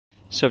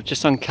So I've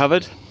just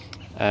uncovered,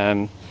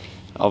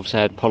 obviously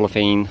I had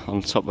polythene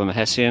on top of my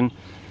Hessian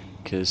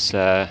because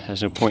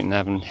there's no point in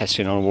having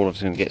Hessian on a wall if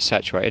it's going to get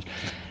saturated.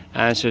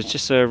 And so it's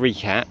just a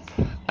recap.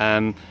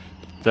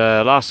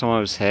 The last time I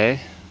was here,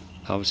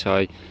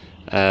 obviously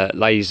I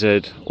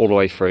lasered all the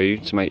way through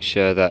to make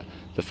sure that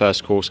the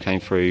first course came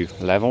through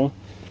level.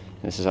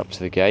 This is up to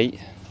the gate,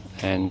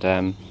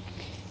 and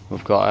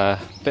we've got a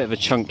bit of a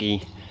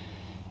chunky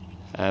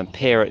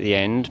pier at the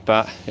end,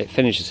 but it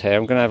finishes here.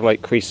 I'm going to have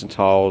like crescent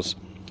tiles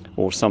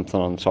or something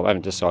on top, I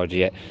haven't decided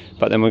yet,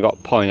 but then we've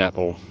got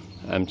pineapple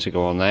to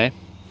go on there.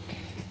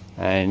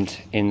 And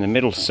in the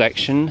middle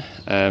section,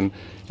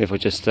 if I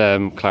just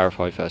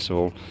clarify first of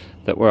all,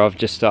 that where I've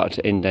just started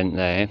to indent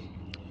there,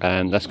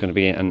 that's going to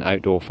be an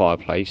outdoor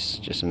fireplace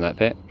just in that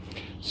bit.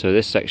 So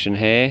this section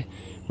here,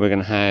 we're going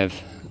to have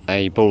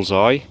a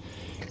bullseye,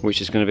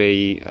 which is going to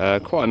be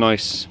quite a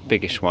nice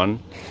biggish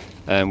one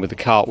with a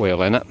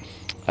cartwheel in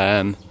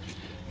it,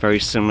 very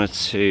similar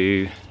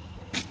to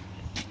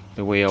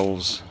the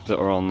wheels that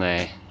are on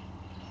there.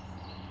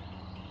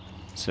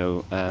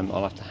 So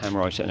I'll have to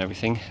hammerise it and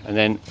everything. And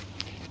then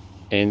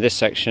in this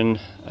section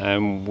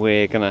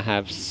we're going to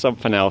have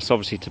something else,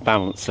 obviously to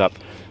balance up,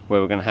 where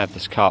we're going to have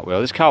this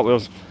cartwheel. This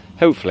cartwheel's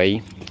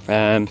hopefully,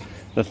 the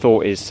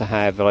thought is to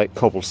have like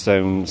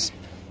cobblestones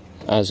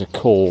as a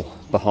core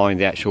behind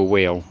the actual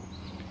wheel,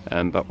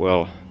 but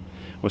we'll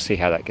see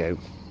how that goes.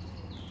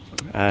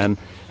 And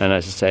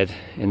as I said,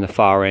 in the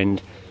far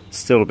end,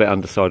 still a bit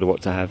undecided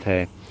what to have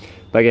here.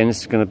 But again, this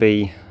is going to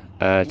be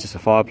just a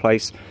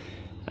fireplace.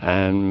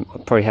 I'll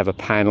probably have a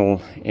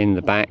panel in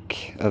the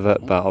back of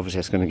it, but obviously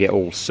it's going to get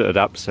all sooted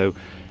up, so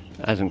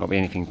it hasn't got to be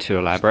anything too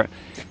elaborate.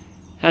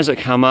 As it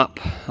come up,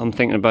 I'm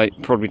thinking about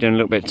probably doing a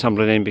little bit of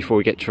tumbling in before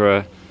we get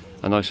to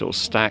a nice little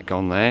stack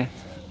on there.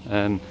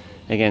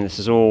 Again, this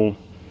is all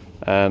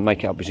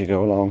make it up as you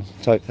go along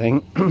type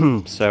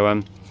thing.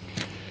 So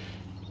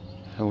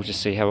we'll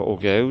just see how it all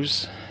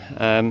goes.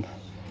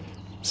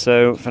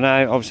 So for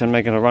now, obviously I'm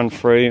making a run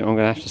through. I'm going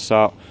to have to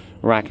start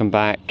racking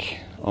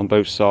back on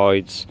both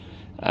sides,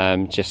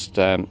 just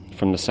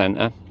from the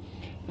centre,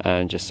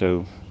 and just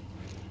so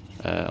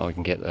I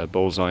can get the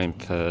bullseye in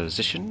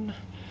position.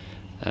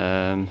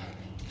 And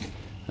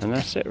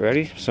that's it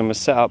really. So my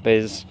setup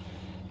is,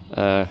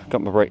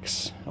 got my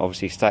bricks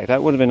obviously stacked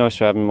out. Would have been nice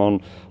to have them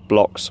on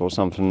blocks or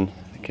something,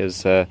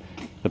 because the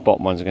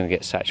bottom ones are going to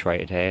get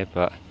saturated here,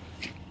 but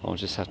I'll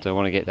just have to,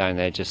 want to get down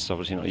there, just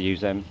obviously not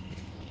use them,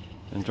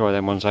 and dry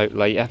them ones out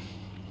later.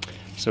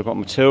 So I've got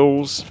my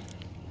tools,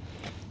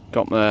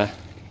 got my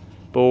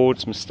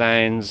boards, my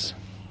stands,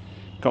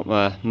 got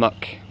my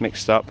muck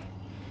mixed up.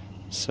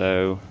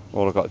 So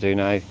all I've got to do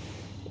now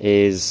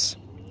is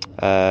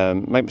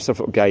make myself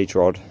a little gauge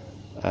rod,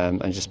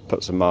 and just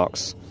put some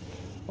marks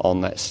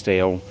on that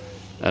steel,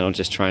 and I'll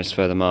just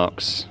transfer the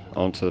marks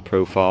onto the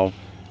profile.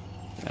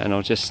 And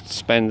I'll just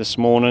spend this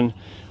morning,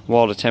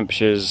 while the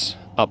temperature's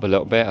up a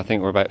little bit, I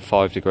think we're about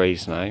 5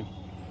 degrees now,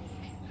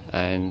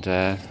 and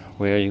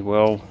we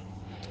will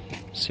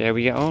see how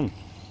we get on.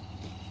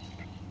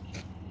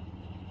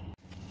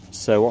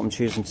 So what I'm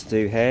choosing to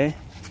do here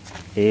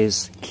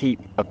is keep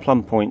a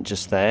plumb point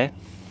just there,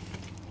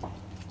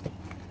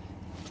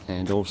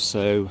 and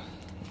also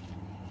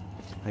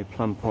a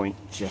plumb point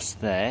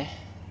just there.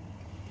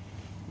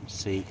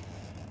 See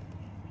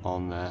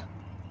on the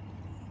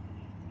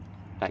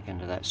back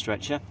end of that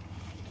stretcher.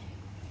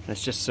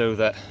 That's just so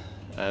that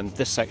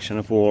this section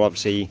of wall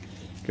obviously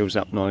goes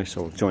up nice,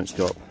 or joints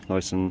go up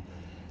nice and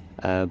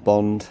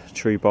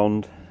true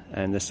bond,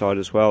 and this side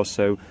as well.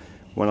 So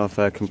when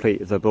I've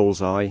completed the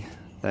bullseye,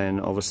 then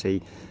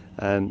obviously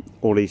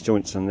all these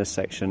joints in this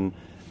section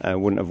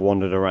wouldn't have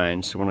wandered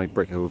around, so when I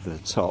brick over the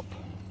top,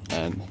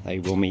 they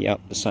will meet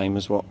up the same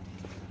as what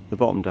the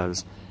bottom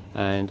does.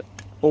 And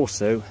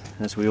also,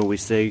 as we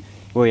always do,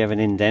 where we have an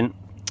indent,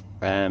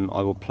 I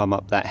will plumb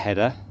up that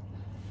header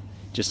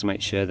just to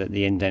make sure that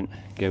the indent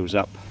goes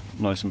up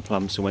nice and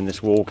plumb, so when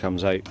this wall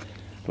comes out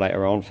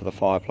later on for the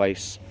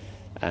fireplace,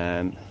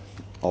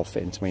 I'll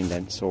fit into my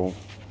indents all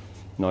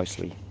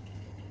nicely.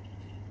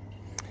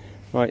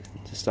 Right,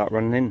 to start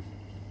running in.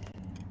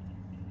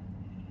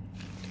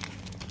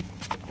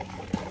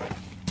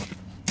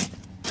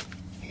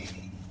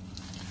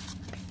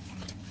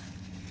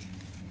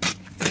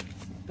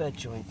 Bed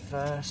joint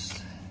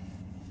first.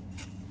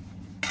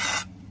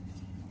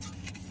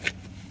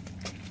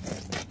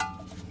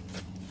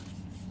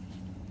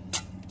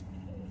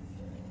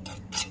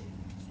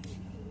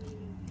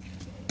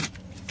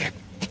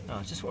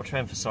 I just want to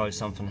emphasise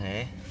something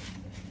here.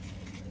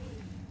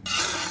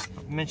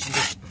 I've mentioned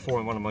this before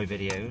in one of my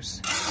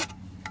videos,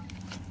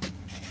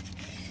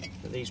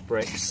 that these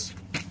bricks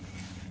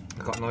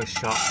have got a nice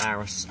sharp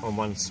arrows on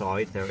one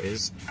side, there it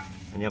is,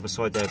 and the other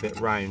side they're a bit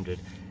rounded.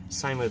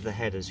 Same with the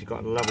headers, you've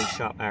got a lovely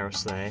sharp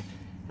arrows there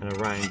and a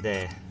round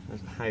there.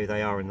 That's how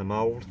they are in the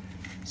mould.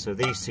 So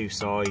these two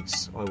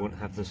sides I won't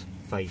have the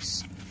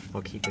face.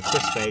 I'll keep the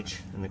crisp edge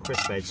and the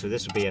crisp edge, so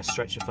this would be a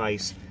stretcher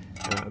face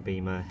and that would be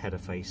my header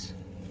face.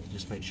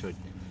 Just make sure I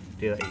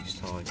do that each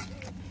time.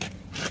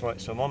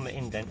 Right, so I'm on the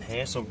indent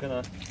here, so I'm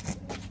going to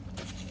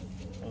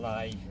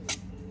lay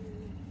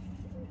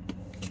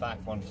the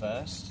back one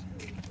first.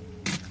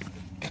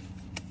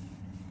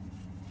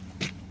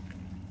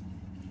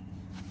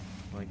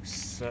 Like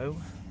so.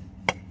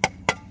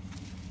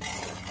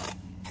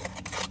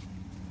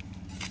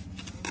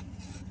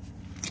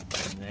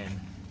 And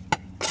then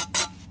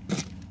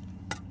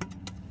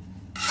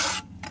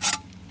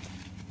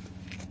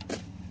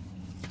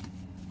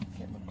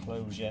get my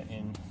closure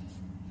in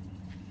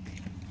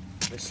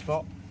this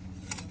spot.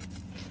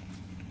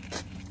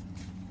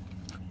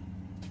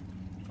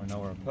 I know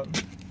where I put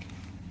them.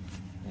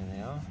 There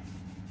they are.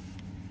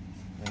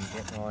 Then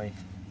get my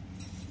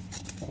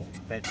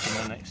bed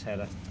for my next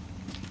header.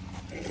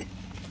 I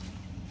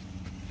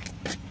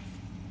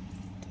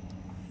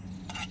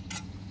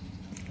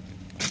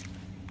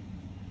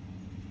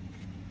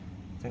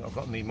think I've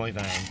got to need my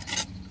van.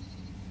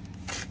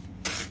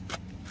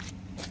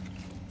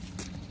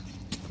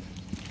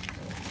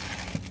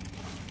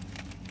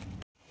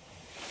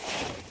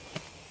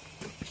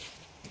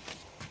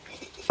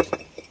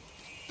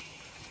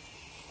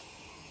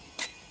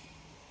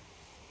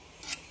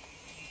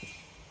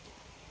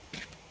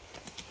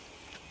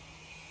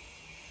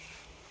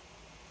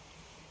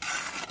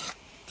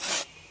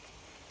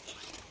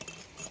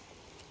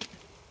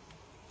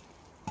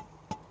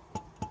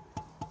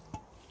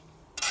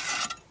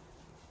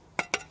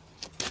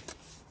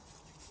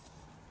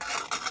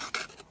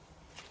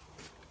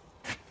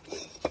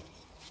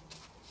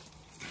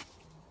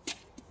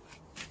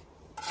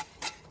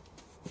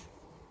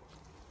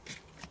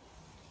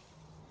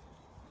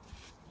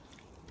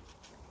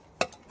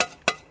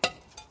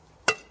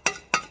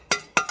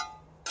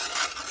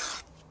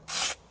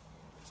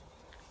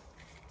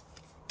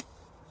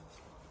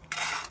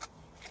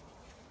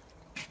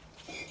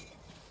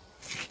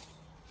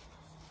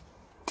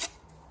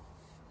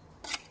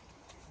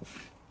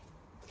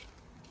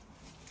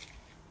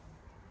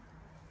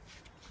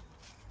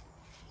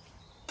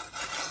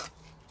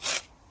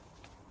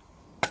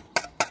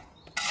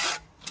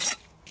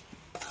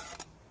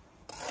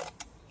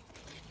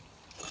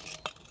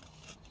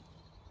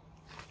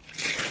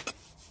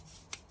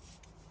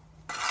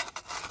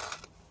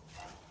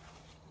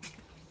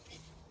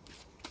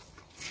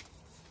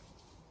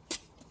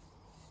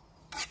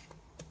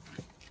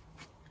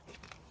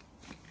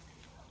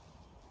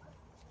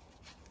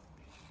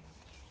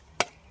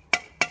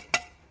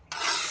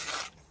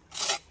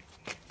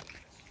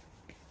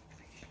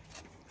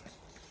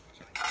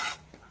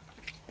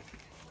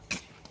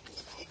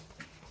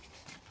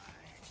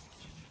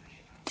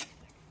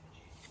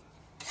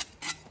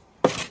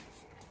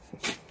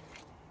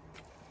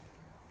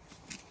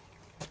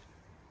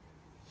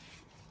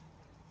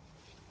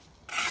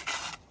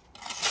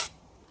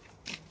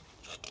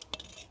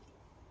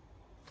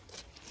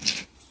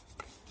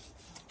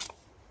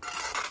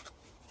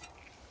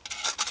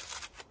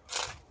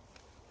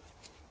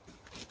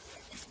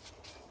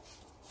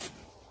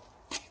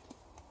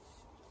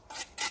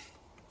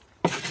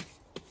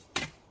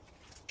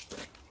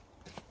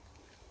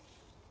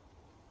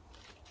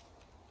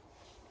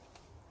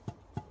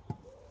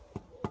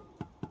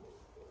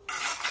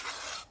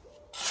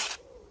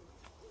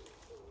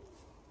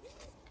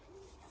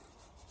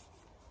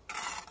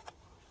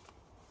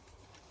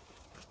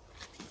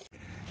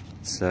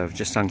 So I've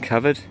just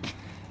uncovered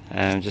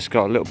and just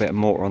got a little bit of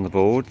mortar on the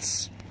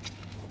boards,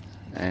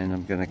 and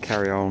I'm going to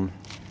carry on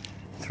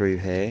through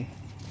here.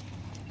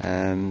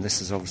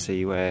 This is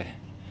obviously where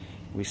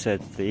we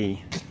said the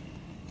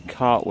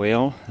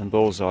cartwheel and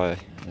bullseye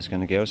is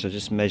going to go, so I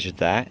just measured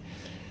that,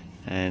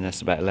 and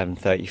that's about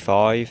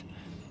 1135.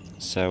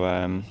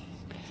 So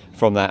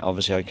from that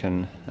obviously I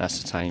can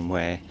ascertain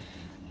where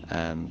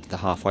the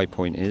halfway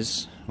point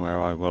is, where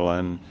I will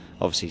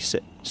obviously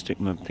stick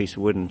my piece of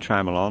wood and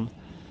trammel on.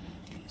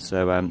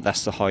 So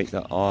that's the height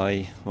that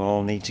I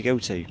will need to go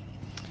to.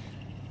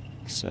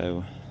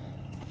 So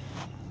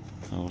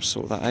I'll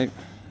sort that out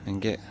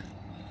and get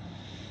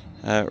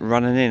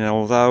running in,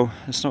 although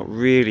it's not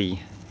really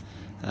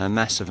a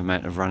massive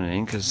amount of running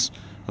in, because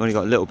I've only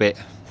got a little bit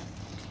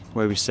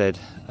where we said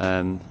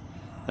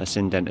that's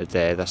indented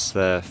there. That's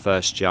the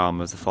first jamb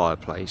of the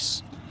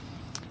fireplace.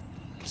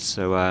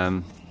 So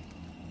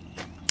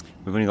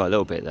we've only got a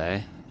little bit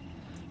there,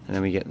 and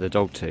then we get the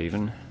dog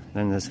toothing,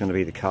 then there's going to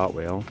be the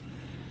cartwheel,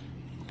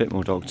 a bit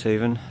more dog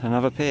toothing,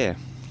 another pair.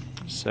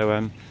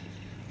 So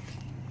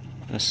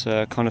that's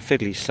kind of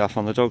fiddly stuff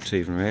on the dog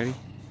toothing really.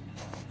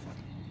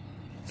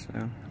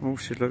 So all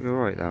should look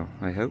alright though,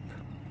 I hope.